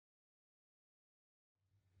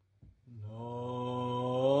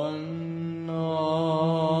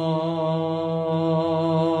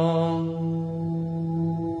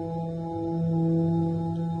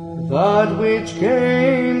which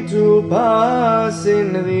came to pass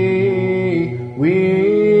in thee,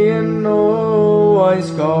 we in no wise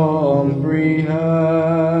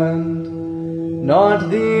comprehend. Not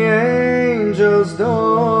the angels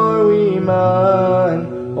nor we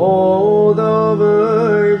man, O the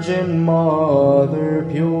Virgin Mother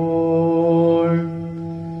pure.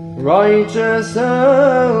 Righteous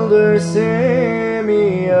Elder Simeon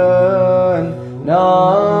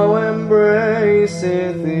now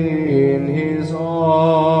embraceth in his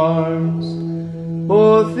arms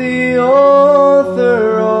both the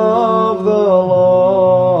author of the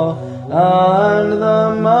law and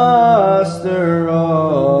the master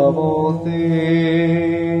of all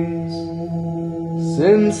things.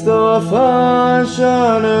 Since the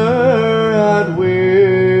fashioner had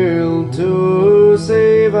willed to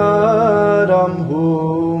save Adam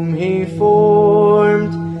whom he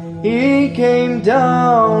formed, he came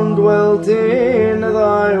down, dwelt in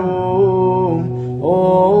thy womb,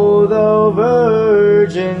 O thou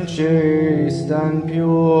Virgin chaste and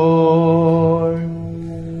pure.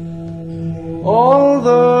 All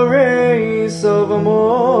the race of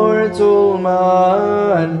mortal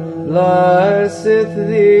man blesseth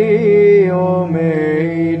thee, O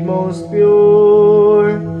Maid most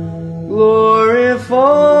pure,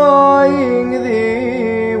 glorifying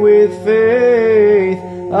thee with faith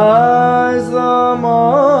as the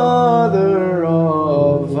Mother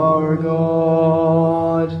of our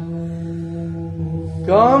God.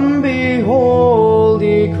 Come behold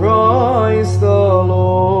ye Christ the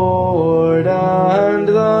Lord, and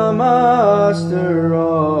the Master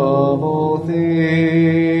of all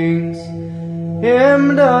things.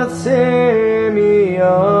 Him doth Simeon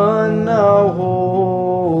now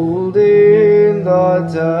hold in the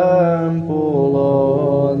temple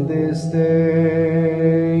on this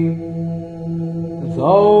day.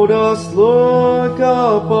 Thou dost look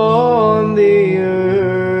upon the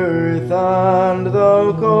earth, and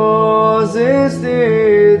thou causest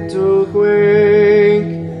it to quake.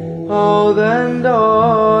 How then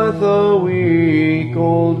doth a weak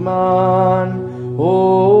old man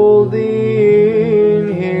hold thee in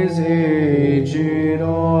his aged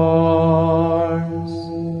arms?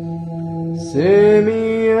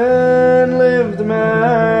 Simeon lived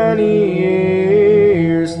many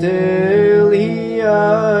years till he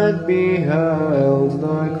had beheld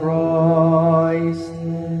the Christ,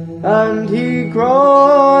 and he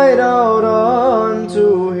cried out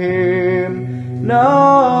unto him,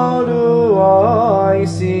 Now do I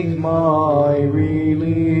seek my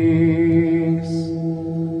release.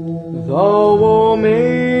 Thou, O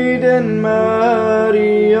maiden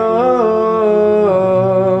Mariam,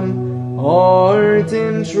 art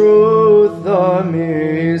in truth the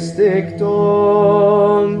mystic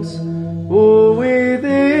dawns, who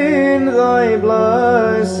within thy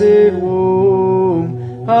blessed womb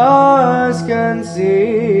has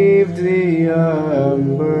conceived the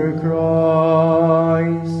ember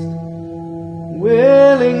Christ.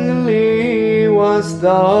 Willingly wast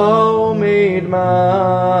thou made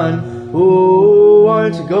man, who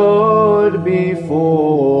art God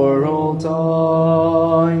before all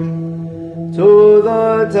time. To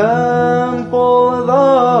the temple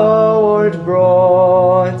thou art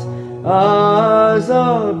brought as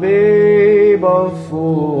a babe of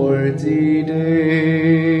 40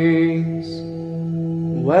 days.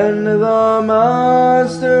 When the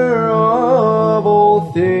Master of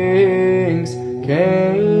all things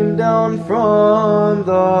came down from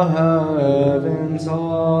the heavens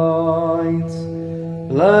heights,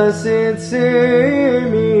 blessed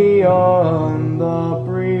Simeon the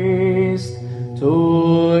priest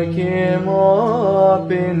took him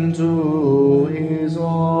up into his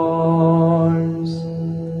arms.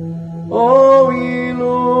 Oh,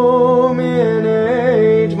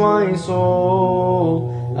 illuminate my soul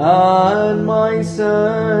and my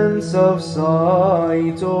sense of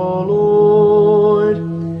sight, O Lord,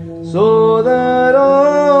 so that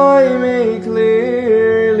I may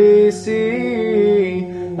clearly see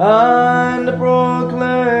and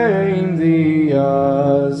proclaim thee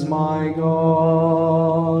as my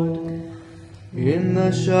God. In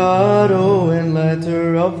the shadow and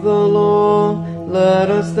letter of the law, let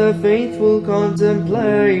us the faithful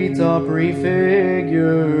contemplate a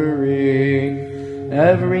prefiguring.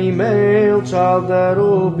 Every male child that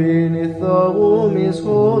openeth the womb is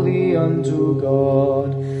holy unto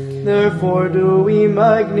God. Therefore do we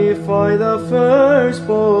magnify the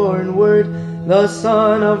firstborn Word, the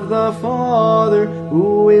Son of the Father,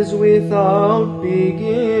 who is without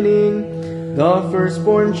beginning, the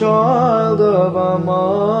firstborn child of a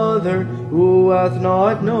mother, who hath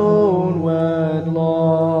not known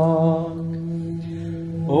wedlock.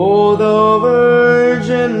 O the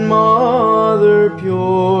Virgin Mother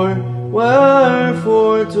pure,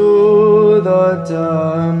 wherefore to the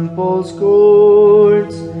temple's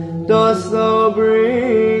courts dost thou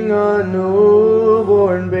bring a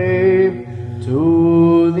newborn babe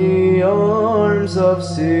to the arms of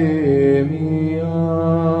Simeon?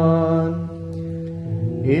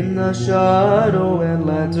 In the shadow and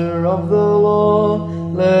letter of the law,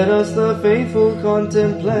 let us the faithful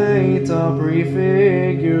contemplate a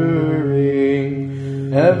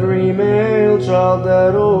prefiguring. Every male child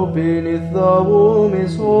that openeth the womb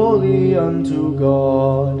is holy unto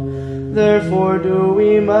God. Therefore do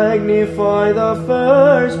we magnify the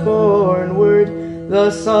firstborn Word,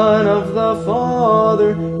 the Son of the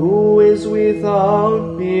Father, who is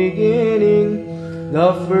without beginning,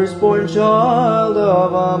 the firstborn child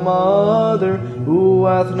of a mother, who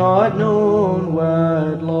hath not known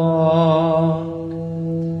wedlock.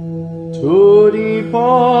 To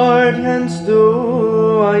depart hence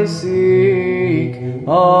do I seek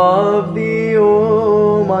of thee,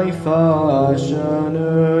 O my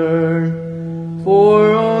fashioner.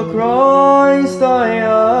 For, O Christ, I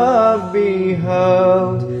have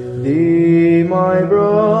beheld thee, my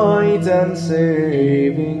bright and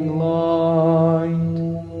saving light.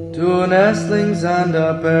 Two nestlings and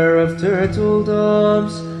a pair of turtle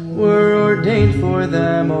doves were ordained for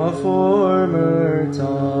them of former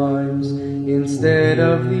times. Instead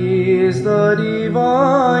of these, the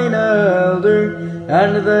divine elder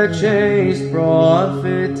and the chaste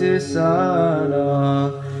prophetess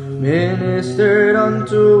Anna ministered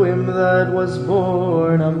unto him that was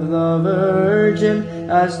born of the Virgin,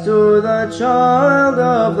 as to the child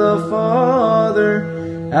of the Father,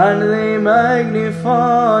 and they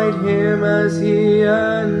magnified him as he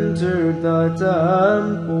entered the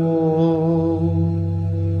temple.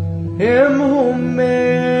 Him whom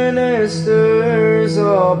ministers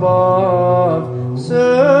above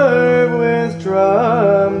serve with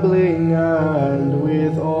trembling and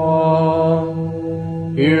with awe.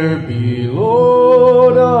 Here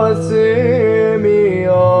below doth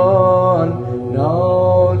Simeon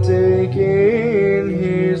now take in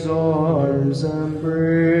his arms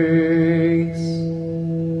embrace.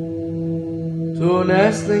 Two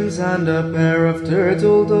nestlings and a pair of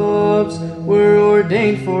turtle doves were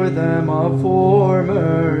ordained for them of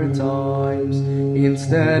former times.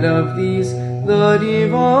 Instead of these, the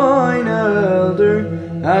divine elder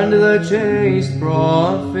and the chaste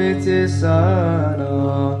prophetess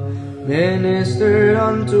Anna ministered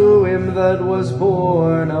unto him that was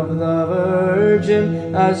born of the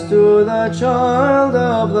Virgin, as to the child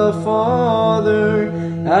of the Father,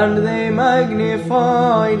 and they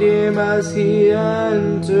magnified him as he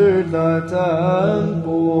entered the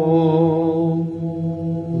temple.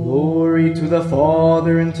 Glory to the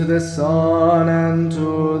Father, and to the Son, and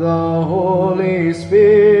to the Holy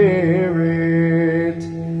Spirit.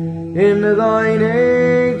 In thy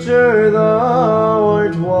nature thou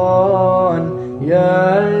art one,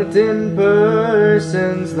 yet in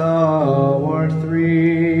persons thou art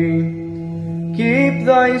three. Keep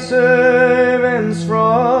thy servants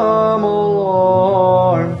from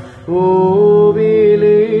all harm, who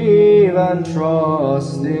believe and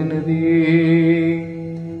trust in thee.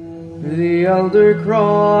 The elder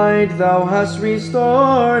cried, Thou hast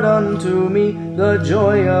restored unto me the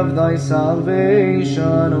joy of thy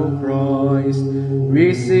salvation, O Christ.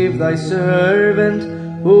 Receive thy servant,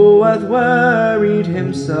 who hath wearied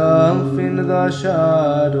himself in the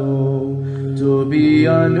shadow, to be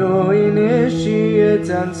a new initiate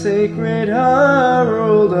and sacred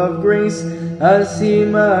herald of grace, as he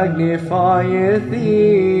magnifieth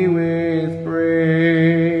thee with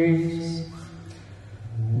praise.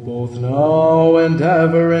 Both now and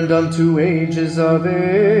ever, and unto ages of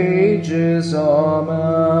ages.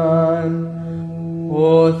 Amen.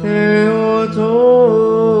 O Theotokos,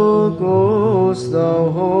 the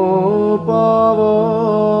hope of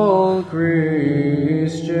all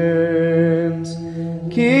Christians,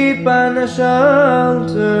 keep and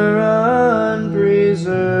shelter and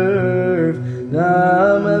preserve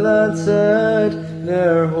them that set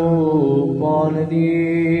their hope on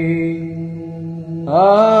thee.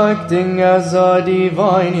 Acting as a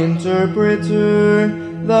divine interpreter,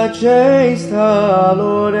 the chaste,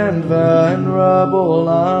 hallowed, and venerable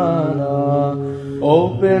Anna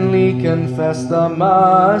openly confessed the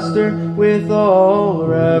Master with all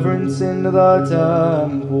reverence in the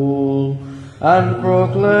temple, and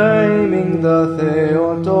proclaiming the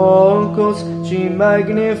Theotokos, she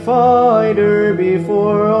magnified her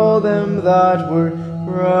before all them that were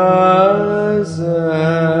present.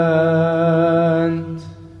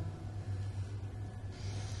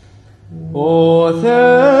 O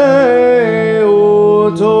Theotokos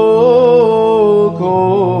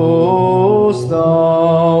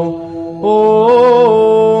thou,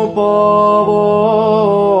 hope of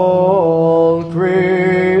all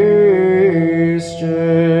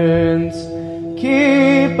Christians,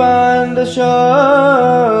 keep and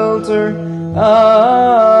shelter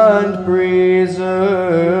and preserve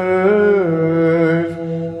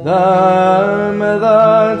them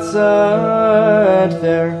that set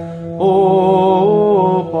their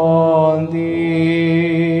hope on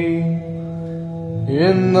thee.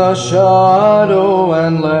 In the shadow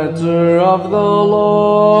and letter of the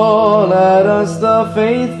law, let us the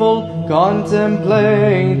faithful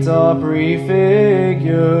contemplate a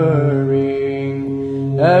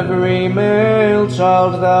prefiguring. Every male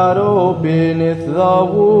child that openeth the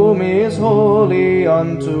womb is holy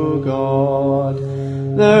unto God.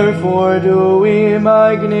 Therefore do we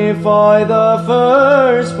magnify the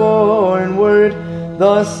firstborn Word,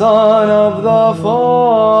 the Son of the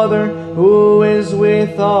Father, who is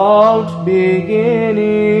without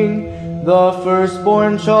beginning, the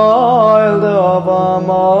firstborn child of a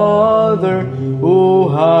mother, who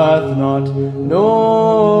hath not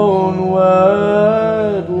known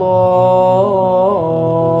wedlock.